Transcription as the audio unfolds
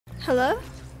Hello?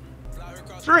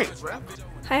 Drinks, man.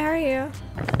 Hi, how are you?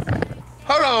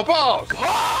 Hold on, pause.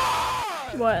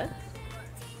 What?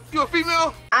 You a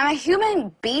female? I'm a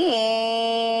human being.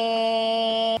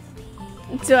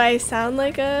 Do I sound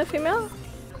like a female?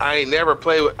 I ain't never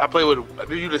played with. I played with.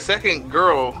 You the second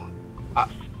girl.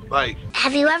 Like.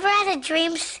 Have you ever had a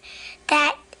dream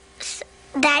that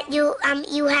you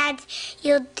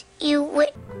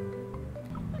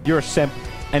You're a simp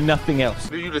and nothing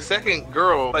else. You the second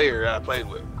girl player I played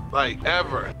with. Like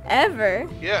ever. Ever?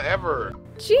 Yeah, ever.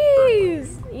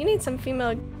 Jeez, you need some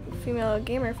female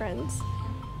gamer friends.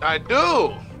 I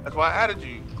do. That's why I added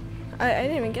you. I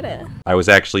didn't even get it. I was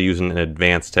actually using an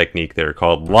advanced technique there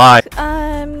called lie.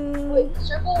 Wait,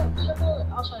 circle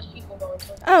also has people going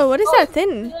to. Oh, what is that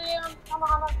thing?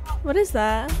 What is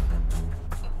that?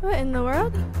 What in the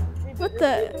world? What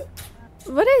the?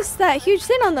 What is that huge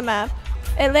thing on the map?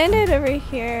 It landed over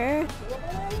here.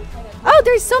 Oh,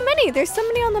 there's so many. There's so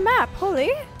many on the map.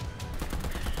 Holy.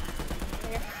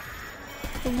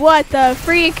 What the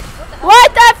freak?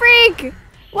 What the freak?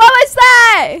 What was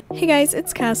that? Hey guys,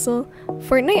 it's Castle.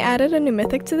 Fortnite added a new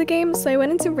mythic to the game, so I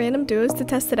went into random duos to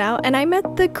test it out, and I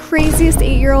met the craziest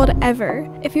 8-year-old ever.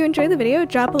 If you enjoyed the video,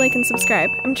 drop a like and subscribe.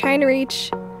 I'm trying to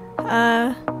reach,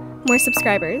 more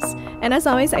subscribers. And as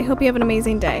always, I hope you have an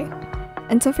amazing day.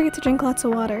 And don't forget to drink lots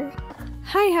of water.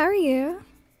 Hi, how are you?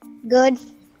 good?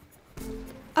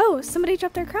 Oh, somebody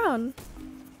dropped their crown.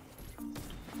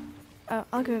 Oh,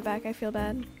 I'll give it back. I feel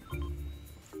bad.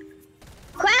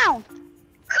 Crown!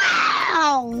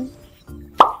 Crown!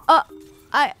 Oh,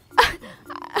 I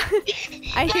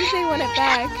think they want it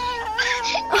back.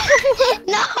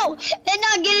 No, they're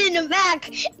not getting it back.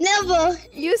 Never.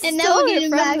 You They're stole never it getting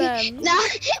from back. them. No.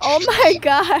 Oh my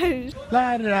gosh.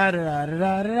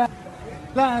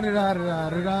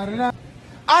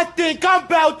 I think I'm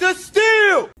about to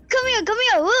steal! Come here, come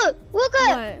here. Look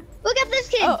up. What? Look at this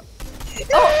kid. Oh.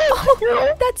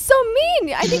 Oh, that's so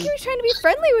mean. I think he was trying to be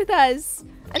friendly with us.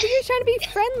 I think he was trying to be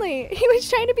friendly. He was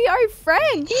trying to be our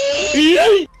friend.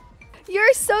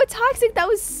 You're so toxic. That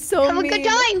was so Have mean. a good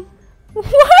time.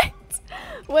 What?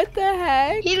 What the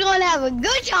heck? He's gonna have a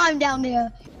good time down there.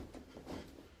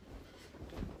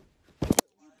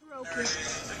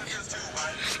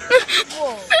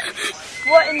 Whoa.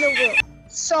 What in the world?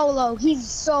 Solo. He's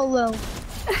solo.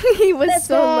 He was Let's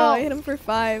so low. go. I hit him for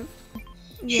 5.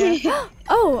 Yeah.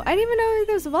 Oh, I didn't even know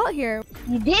there was a vault here.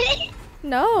 You did it?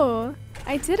 No,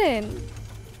 I didn't.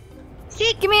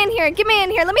 See, get me in here. Get me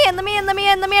in here. Let me in. Let me in. Let me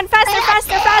in. Let me in. Faster,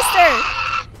 faster,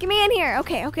 faster. Get me in here.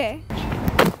 Okay, okay.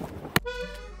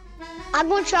 I'm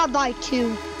gonna try by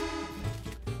 2.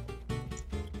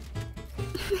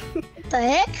 What the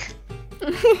heck?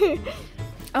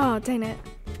 Oh, dang it.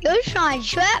 You're trying to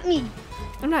trap me.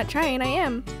 I'm not trying. I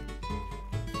am.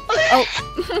 Oh,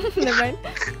 never mind.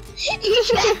 You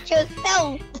trapped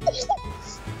yourself.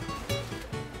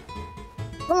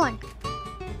 Come on.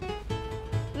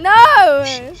 No.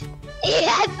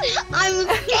 Yes, I'm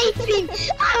escaping.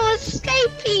 I'm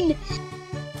escaping.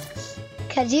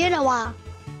 Cause you know why.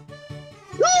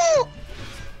 No!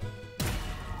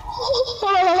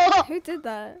 Who did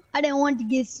that? I didn't want to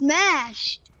get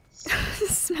smashed.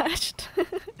 Smashed.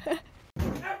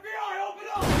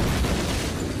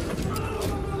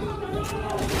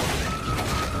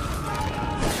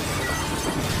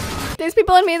 There's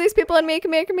people on me. There's people on me.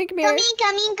 Come here. Come here. Come here.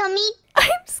 Coming.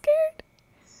 I'm scared.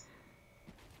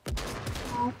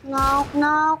 No.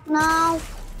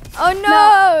 Oh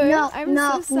no! I'm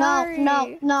so sorry.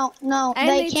 No. And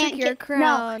they took your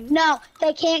crown. No,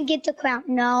 they can't get the crown.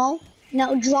 No,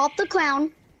 drop the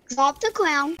crown. Drop the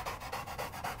crown.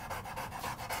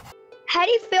 How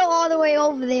do you feel all the way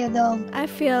over there, though? I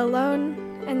feel alone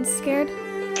and scared.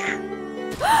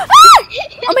 Ah!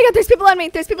 Oh my god, there's people on me.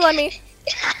 There's people on me.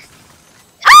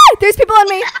 Ah! There's people on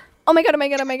me. Oh my god, oh my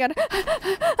god, oh my god.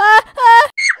 Ah!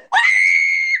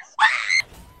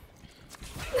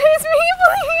 There's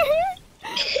people here.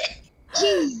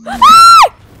 Jeez.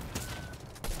 Ah!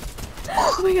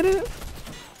 Oh my god.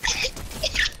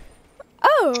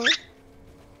 Oh.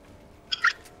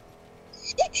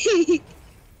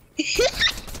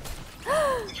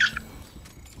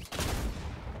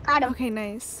 Got him. Okay,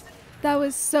 nice. That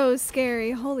was so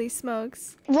scary. Holy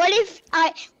smokes. What if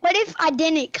I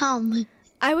didn't come?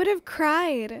 I would have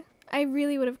cried. I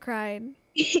really would have cried.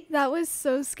 That was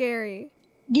so scary.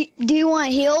 Do you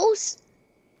want heels?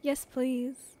 Yes,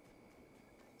 please.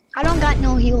 I don't got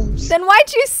no heels. Then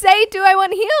why'd you say, do I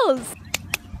want heels?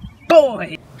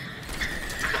 Boy!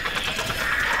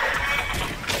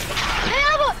 Hey,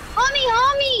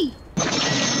 homie!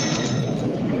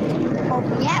 Oh,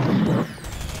 yeah.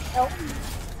 Oh.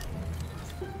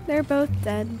 They're both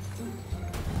dead.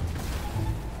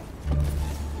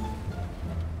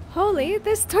 Holy,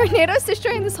 this tornado's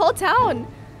destroying this whole town.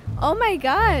 Oh my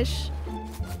gosh.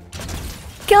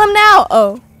 Kill him now.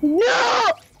 Oh. No!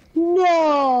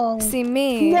 No! See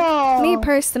me. No. Me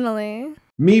personally.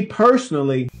 Me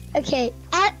personally. Okay,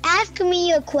 ask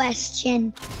me a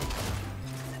question.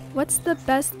 What's the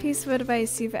best piece of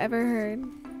advice you've ever heard?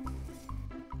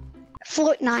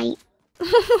 Fortnite.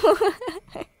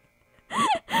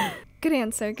 Good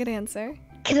answer, good answer.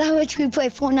 Because I wish we play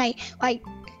Fortnite like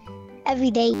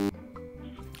every day.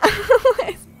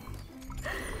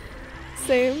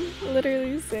 Same,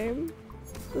 literally same.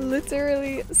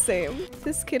 Literally same.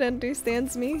 This kid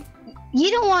understands me.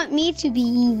 You don't want me to be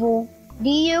evil, do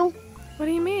you? What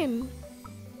do you mean?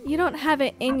 You don't have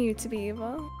it in you to be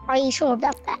evil. Are you sure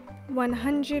about that?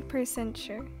 100%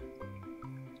 sure.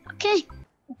 Okay.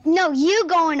 No, you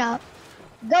going up.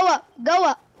 Go up, go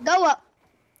up, go up.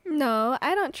 No,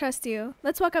 I don't trust you.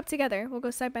 Let's walk up together. We'll go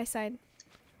side by side.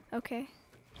 Okay.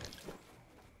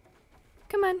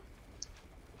 Come on.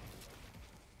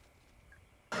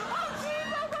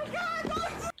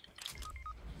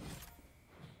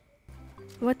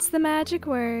 What's the magic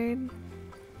word?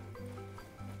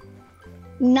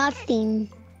 Nothing.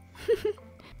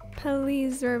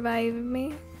 Please revive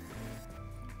me.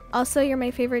 Also, you're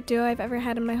my favorite duo I've ever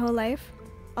had in my whole life.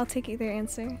 I'll take either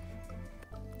answer.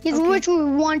 He's Okay.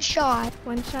 literally one shot.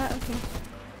 One shot? Okay.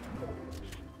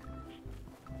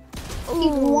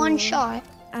 He's one Ooh, shot.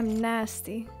 I'm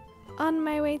nasty. On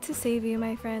my way to save you,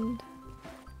 my friend.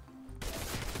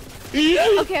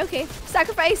 Okay, okay.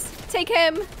 Sacrifice! Take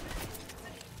him!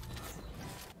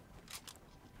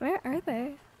 Where are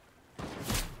they?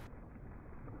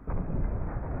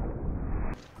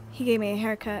 He gave me a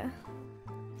haircut.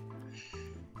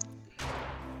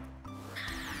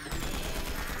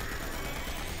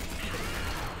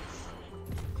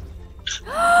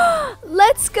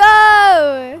 Let's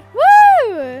go!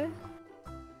 Woo!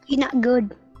 He's not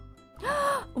good.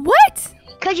 What?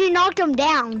 Cause you knocked him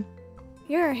down.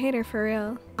 You're a hater for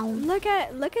real. Look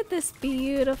at this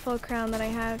beautiful crown that I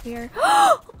have here.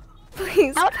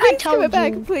 Please, I please give told it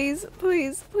back. you. Please,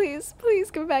 please, please, please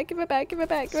give it back, give it back, give it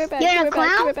back, give it back, You're give a it back,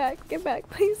 give clown? it back, give it back,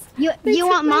 please. You They you took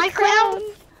want my crown?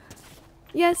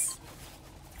 Yes.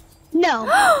 No.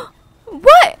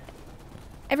 What?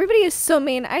 Everybody is so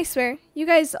mean, I swear. You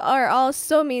guys are all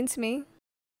so mean to me.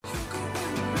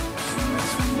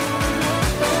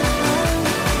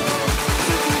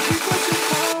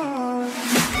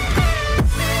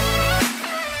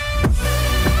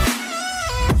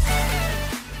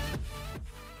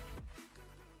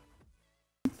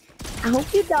 I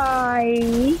hope you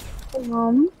die.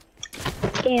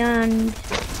 And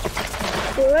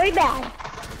really bad.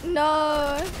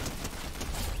 No.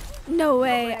 No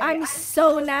way. I'm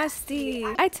so nasty.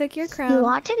 I took your You crown.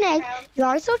 are an egg. You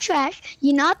are so trash.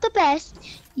 You're not the best.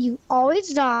 You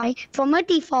always die from a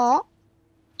default.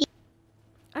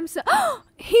 I'm so.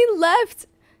 He left.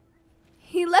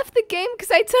 He left the game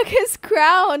because I took his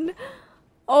crown.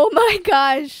 Oh my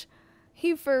gosh.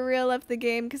 He for real left the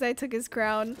game because I took his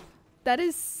crown. That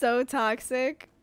is so toxic.